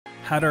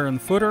Header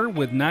and footer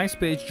with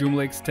Nicepage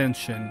Joomla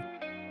Extension.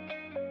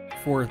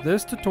 For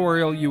this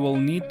tutorial, you will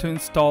need to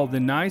install the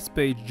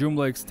Nicepage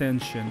Joomla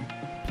Extension.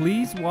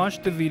 Please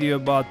watch the video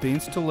about the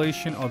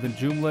installation of the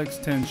Joomla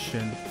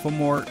Extension for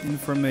more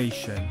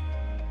information.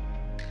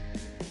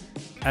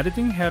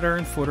 Editing header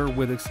and footer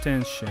with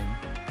extension.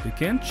 You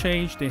can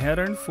change the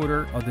header and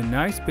footer of the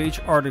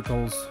Nicepage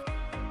Articles.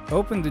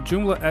 Open the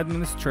Joomla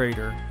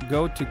Administrator,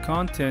 go to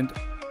Content,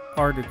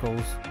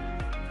 Articles.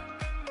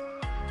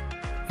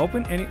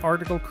 Open any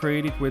article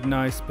created with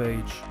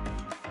Nicepage.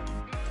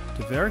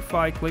 To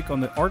verify, click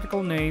on the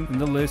article name in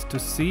the list to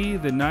see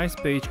the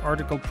Nicepage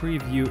article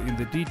preview in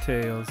the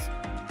details.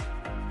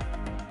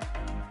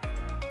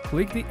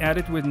 Click the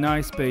Edit with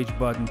Nicepage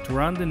button to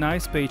run the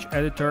Nicepage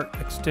Editor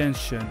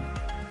extension.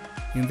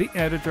 In the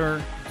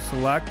editor,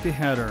 select the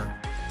header.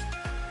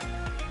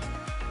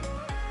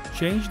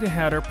 Change the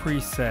header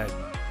preset.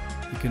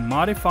 You can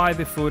modify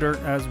the footer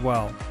as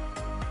well.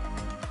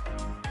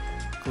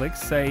 Click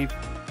Save.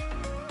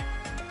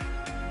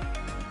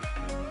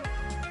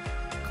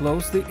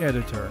 Close the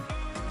editor.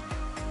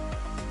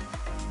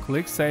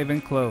 Click Save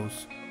and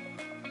Close.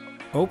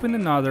 Open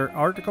another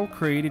article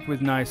created with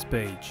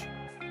Nicepage.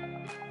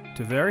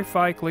 To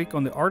verify, click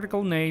on the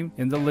article name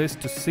in the list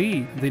to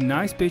see the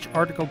Nicepage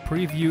article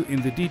preview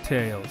in the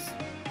details.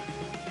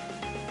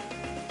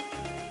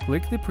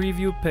 Click the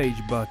Preview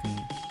Page button.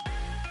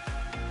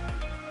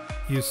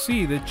 You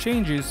see the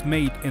changes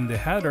made in the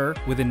header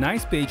with the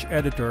Nicepage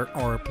editor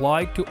are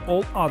applied to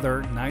all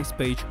other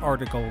Nicepage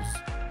articles.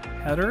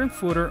 Header and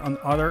footer on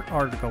other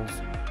articles.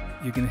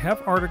 You can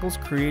have articles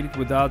created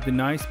without the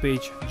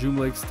Nicepage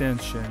Joomla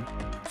extension.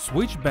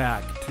 Switch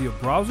back to your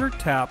browser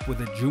tab with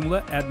the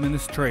Joomla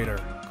Administrator.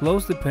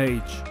 Close the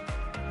page.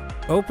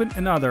 Open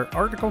another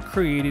article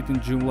created in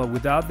Joomla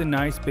without the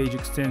Nicepage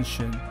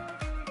extension.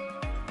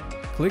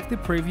 Click the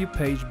Preview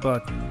Page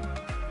button.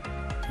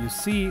 You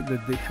see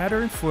that the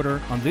header and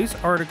footer on these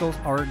articles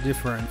are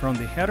different from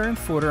the header and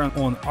footer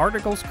on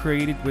articles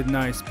created with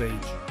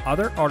Nicepage.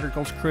 Other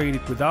articles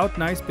created without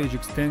Nicepage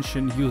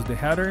extension use the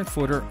header and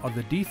footer of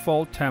the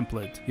default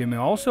template. You may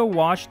also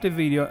watch the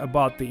video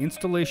about the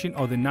installation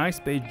of the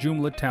Nicepage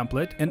Joomla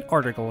template and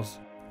articles.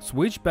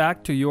 Switch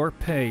back to your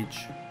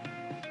page.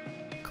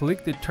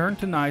 Click the Turn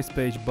to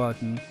Nicepage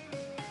button.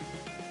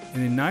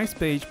 In the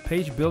Nicepage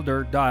Page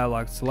Builder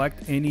dialog,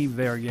 select any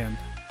variant.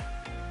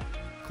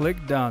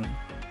 Click Done.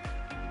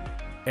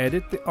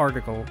 Edit the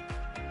article.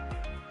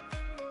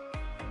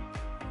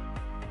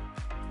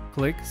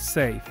 Click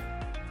Save.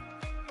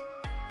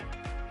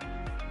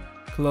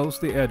 Close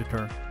the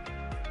editor.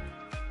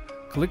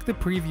 Click the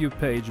Preview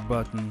Page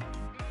button.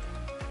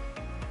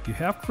 You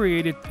have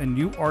created a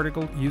new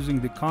article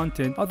using the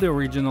content of the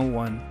original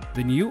one.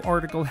 The new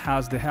article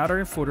has the header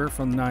and footer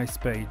from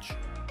Nicepage.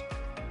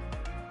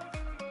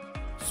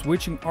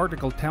 Switching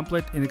article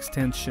template in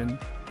extension.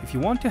 If you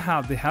want to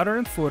have the header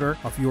and footer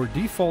of your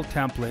default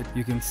template,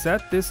 you can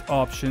set this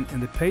option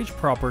in the page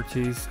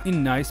properties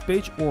in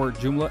Nicepage or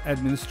Joomla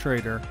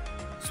Administrator.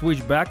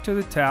 Switch back to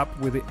the tab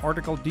with the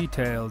article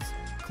details.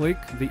 Click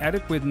the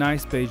Edit with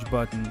Nicepage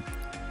button.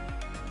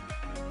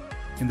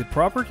 In the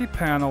Property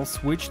panel,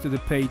 switch to the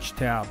Page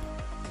tab.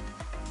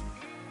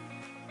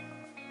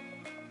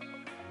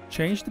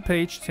 Change the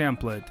page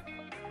template.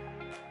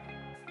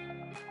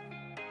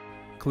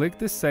 Click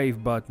the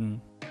Save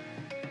button.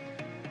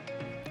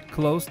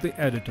 Close the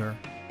editor.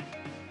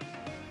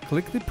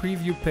 Click the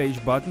Preview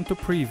Page button to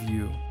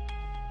preview.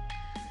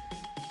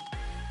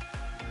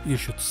 You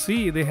should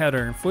see the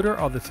header and footer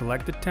of the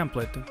selected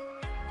template.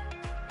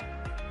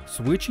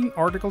 Switching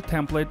article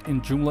template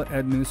in Joomla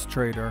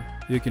Administrator.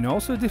 You can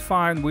also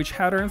define which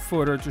header and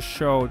footer to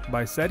show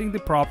by setting the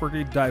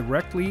property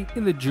directly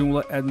in the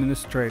Joomla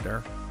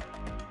Administrator.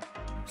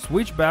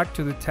 Switch back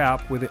to the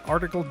tab with the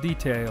article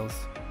details.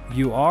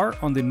 You are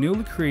on the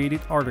newly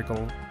created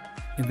article.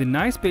 In the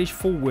Nicepage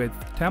Full Width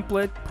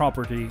Template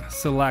property,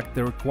 select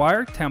the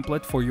required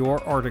template for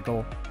your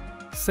article.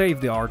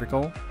 Save the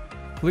article.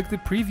 Click the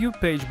Preview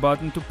Page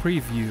button to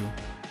preview.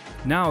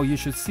 Now you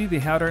should see the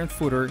header and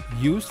footer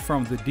used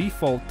from the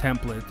default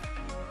template.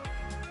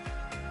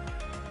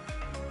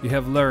 You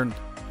have learned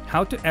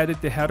how to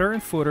edit the header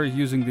and footer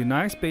using the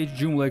Nicepage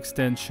Joomla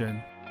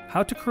extension,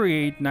 how to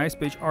create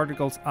Nicepage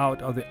articles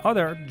out of the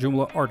other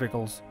Joomla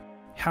articles,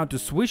 how to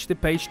switch the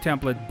page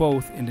template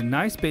both in the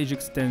Nicepage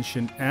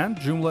extension and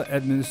Joomla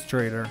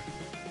Administrator.